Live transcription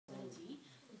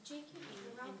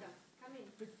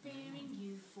preparing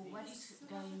you for what is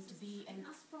going to be an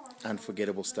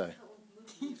unforgettable stay.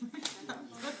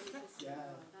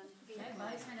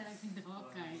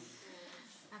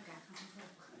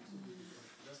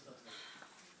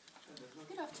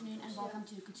 Good afternoon and welcome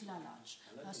to Ukuthula Lodge.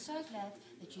 We are so glad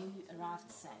that you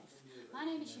arrived safe. My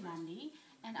name is Shilandi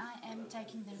and I am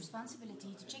taking the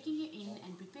responsibility to checking you in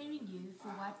and preparing you for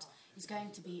what is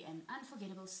going to be an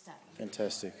unforgettable stay.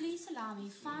 Fantastic. Please allow me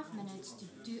 5 minutes to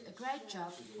do a great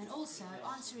job and also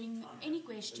answering any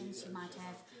questions you might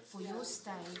have for your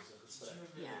stay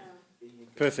here.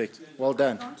 Perfect. Well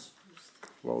done.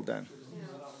 Well done.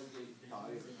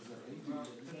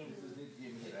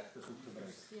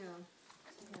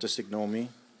 Just ignore me.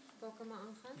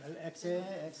 Wel, ek sê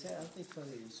altyd vir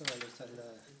hulle, so hulle sal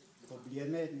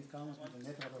probleme hê in die kamers met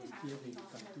net rapporteer by die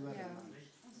kantoor.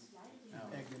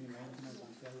 Ek doen die maintenance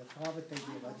en hulle vra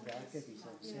baie wat werk het, dis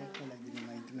sê ek hulle doen die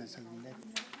maintenance en net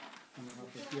en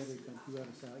rapporteer by die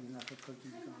kantoor so enige fout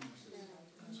in die kamers.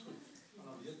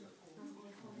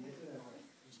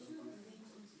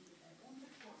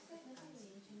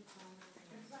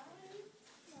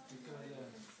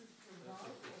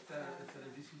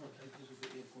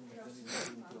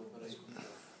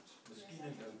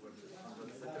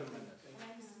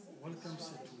 Welcome to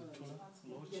Ukuthula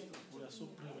Lodge. We are so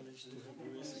privileged to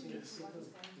have you as a guest.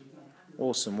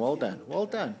 Awesome. Well done. Well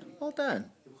done. Well done.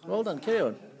 Well done. Carry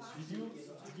on. Did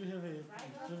you have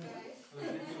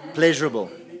a Pleasurable.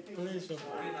 pleasure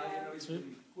trip?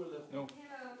 No.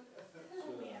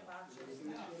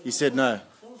 He said no.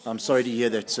 I'm sorry to hear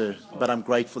that, sir, but I'm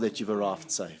grateful that you've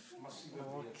arrived safe.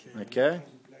 Okay. Okay?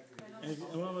 And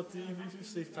what about if you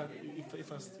say if I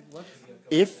what?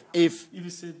 If If you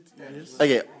said yes.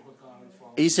 okay,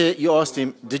 he said, you asked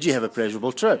him, did you have a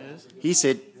pleasurable trip? Yes. He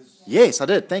said, yes, I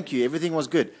did. Thank you. Everything was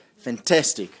good.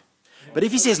 Fantastic. But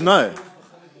if he says no,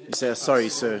 you say, sorry,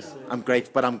 sir, I'm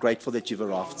grateful that you've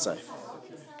arrived safe.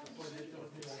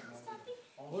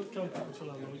 Welcome to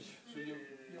Ukuthula Lodge.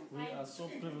 We are so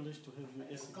privileged to have you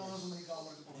as a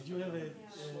guest. Did you have a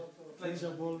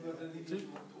pleasurable trip?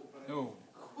 No.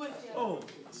 Oh,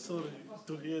 sorry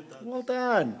to hear that. Well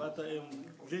done. But I am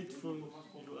grateful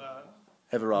you are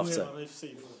Have arrived you safe. have arrived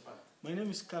safe. My name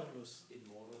is Carlos.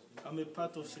 I'm a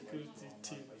part of security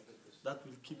team that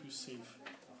will keep you safe.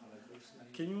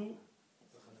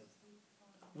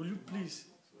 Will you please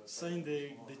sign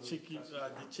the check-in?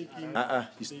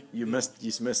 You missed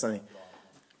something.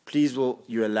 Please will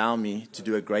you allow me to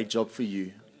do a great job for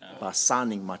you by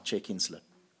signing my check-in slip?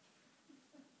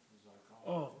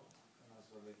 Oh.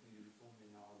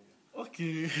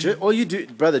 Okay. All you do,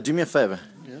 brother, do me a favor.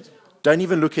 Yes. Don't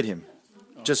even look at him.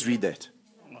 Just read that.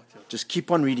 Okay. Just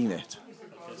keep on reading that.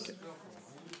 Okay.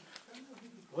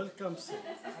 Welcome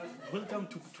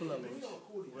to Ukuthula Lodge.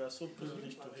 We are so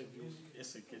privileged to have you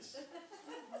as a guest.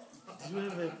 Did you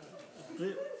have a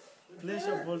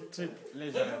pleasurable trip?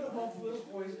 Pleasure.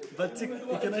 But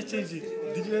can I change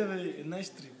it? Did you have a nice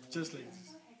trip, just like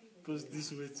this? Because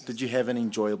this way. Did you have an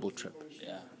enjoyable trip?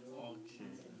 Yeah. Okay.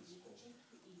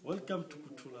 Welcome to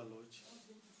Ukuthula Lodge.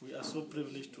 We are so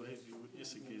privileged to have you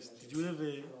as a guest. Did you have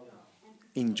a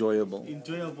Enjoyable.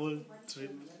 enjoyable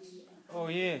trip? Oh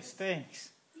yes, thanks.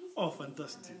 Oh,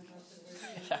 fantastic.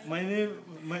 My name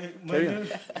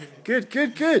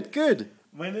Good.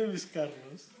 My name is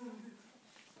Carlos,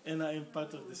 and I am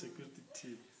part of the security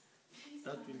team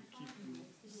that will keep you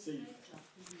safe.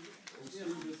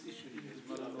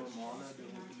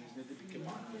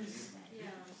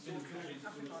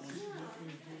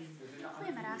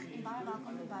 Goeiemiddag en baie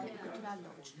welkom by Ukuthula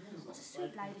Lodge. Ons is so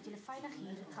bly dat julle veilig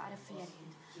hier gearriveer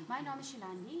het. My naam is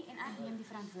Shilandi en ek neem die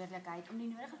verantwoordelikheid om die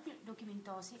nodige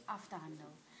dokumentasie af te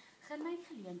handel. Gun my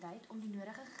geleentheid om die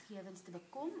nodige gegevens te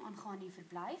bekom aangaande die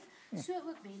verblyf, so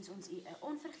ook wens ons u 'n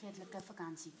onvergeetlike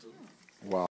vakansie toe. Wow.